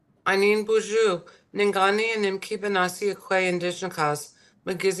Anin buju, Ningani and Nimki Banasi Ekwe Indigenous,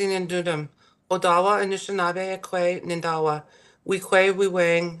 Magizine and Dudum, Odawa Anishinaabe Ekwe Nindawa, Wekwe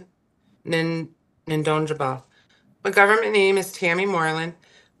Wiwang Nindonjaba. My government name is Tammy Moreland.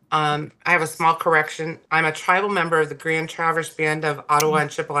 I have a small correction. I'm a tribal member of the Grand Traverse Band of Ottawa and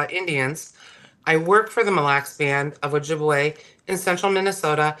Chippewa Indians. I work for the Mille Lacs Band of Ojibwe in central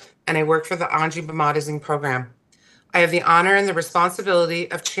Minnesota, and I work for the Anji Bamadizing program. I have the honor and the responsibility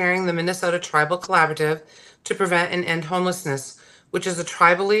of chairing the Minnesota Tribal Collaborative to Prevent and End Homelessness, which is a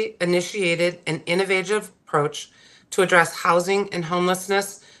tribally initiated and innovative approach to address housing and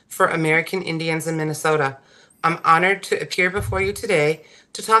homelessness for American Indians in Minnesota. I'm honored to appear before you today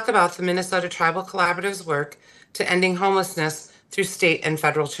to talk about the Minnesota Tribal Collaborative's work to ending homelessness through state and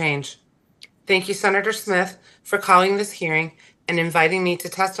federal change. Thank you, Senator Smith, for calling this hearing and inviting me to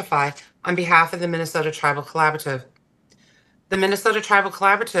testify on behalf of the Minnesota Tribal Collaborative. The Minnesota Tribal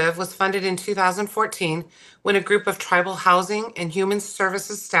Collaborative was funded in 2014 when a group of tribal housing and human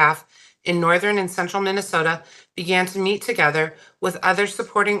services staff in northern and central Minnesota began to meet together with other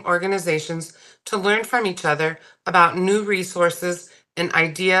supporting organizations to learn from each other about new resources and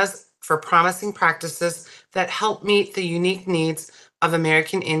ideas for promising practices that help meet the unique needs of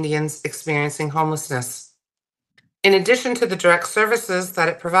American Indians experiencing homelessness. In addition to the direct services that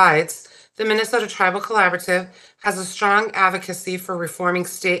it provides, the Minnesota Tribal Collaborative has a strong advocacy for reforming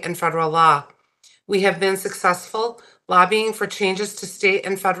state and federal law. We have been successful lobbying for changes to state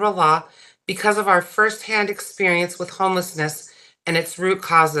and federal law because of our firsthand experience with homelessness and its root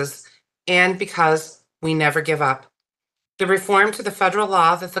causes, and because we never give up. The reform to the federal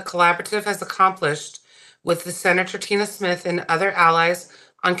law that the collaborative has accomplished with the Senator Tina Smith and other allies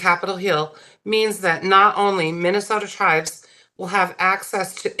on Capitol Hill means that not only Minnesota tribes will have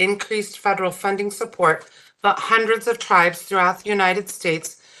access to increased federal funding support, but hundreds of tribes throughout the United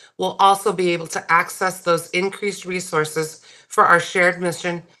States will also be able to access those increased resources for our shared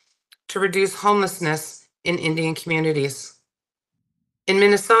mission to reduce homelessness in Indian communities. In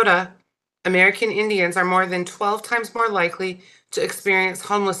Minnesota, American Indians are more than 12 times more likely to experience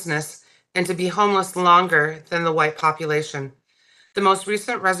homelessness and to be homeless longer than the white population. The most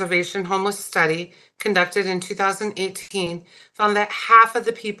recent reservation homeless study conducted in 2018 found that half of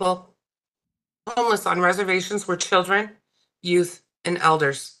the people homeless on reservations were children, youth, and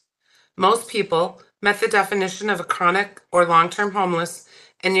elders. Most people met the definition of a chronic or long-term homeless,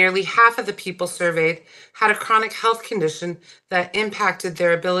 and nearly half of the people surveyed had a chronic health condition that impacted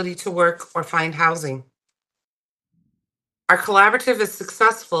their ability to work or find housing. Our collaborative is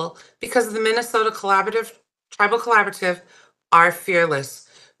successful because the Minnesota Tribal Collaborative are fearless.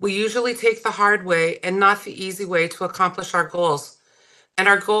 We usually take the hard way and not the easy way to accomplish our goals. And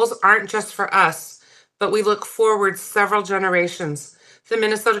our goals aren't just for us, but we look forward several generations. The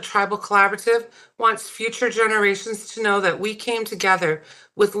Minnesota Tribal Collaborative wants future generations to know that we came together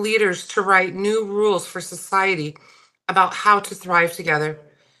with leaders to write new rules for society about how to thrive together.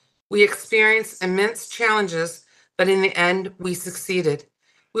 We experienced immense challenges, but in the end, we succeeded.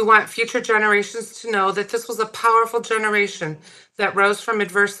 We want future generations to know that this was a powerful generation that rose from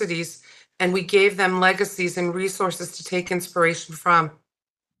adversities, and we gave them legacies and resources to take inspiration from.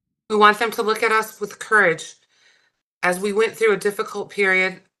 We want them to look at us with courage as we went through a difficult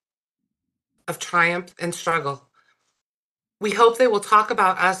period of triumph and struggle. We hope they will talk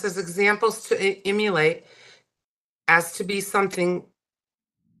about us as examples to emulate, as something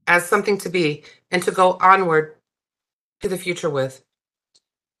to be, and to go onward to the future with.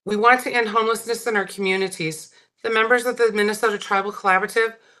 We want to end homelessness in our communities. The members of the Minnesota Tribal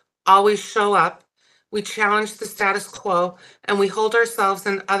Collaborative always show up. We challenge the status quo, and we hold ourselves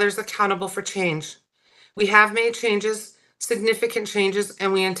and others accountable for change. We have made changes, significant changes,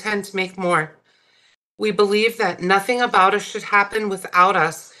 and we intend to make more. We believe that nothing about us should happen without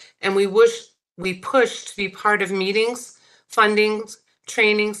us, and we push to be part of meetings, fundings,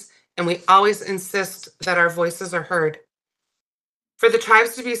 trainings, and we always insist that our voices are heard. For the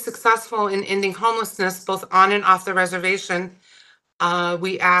tribes to be successful in ending homelessness, both on and off the reservation,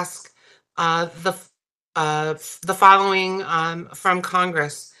 we ask the following from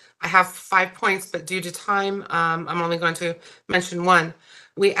Congress. I have 5 points, but due to time, I'm only going to mention one.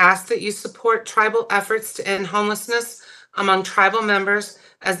 We ask that you support tribal efforts to end homelessness among tribal members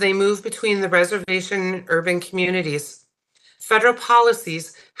as they move between the reservation and urban communities. Federal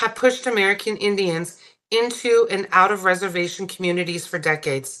policies have pushed American Indians into and out of reservation communities for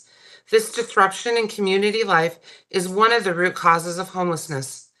decades. This disruption in community life is one of the root causes of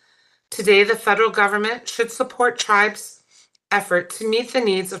homelessness. Today, the federal government should support tribes' effort to meet the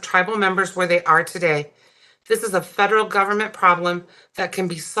needs of tribal members where they are today. This is a federal government problem that can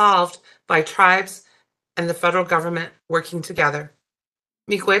be solved by tribes and the federal government working together.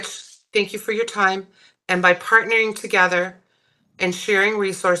 Miigwech, thank you for your time. And by partnering together and sharing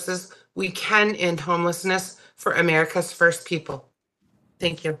resources, we can end homelessness for America's first people.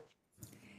 Thank you.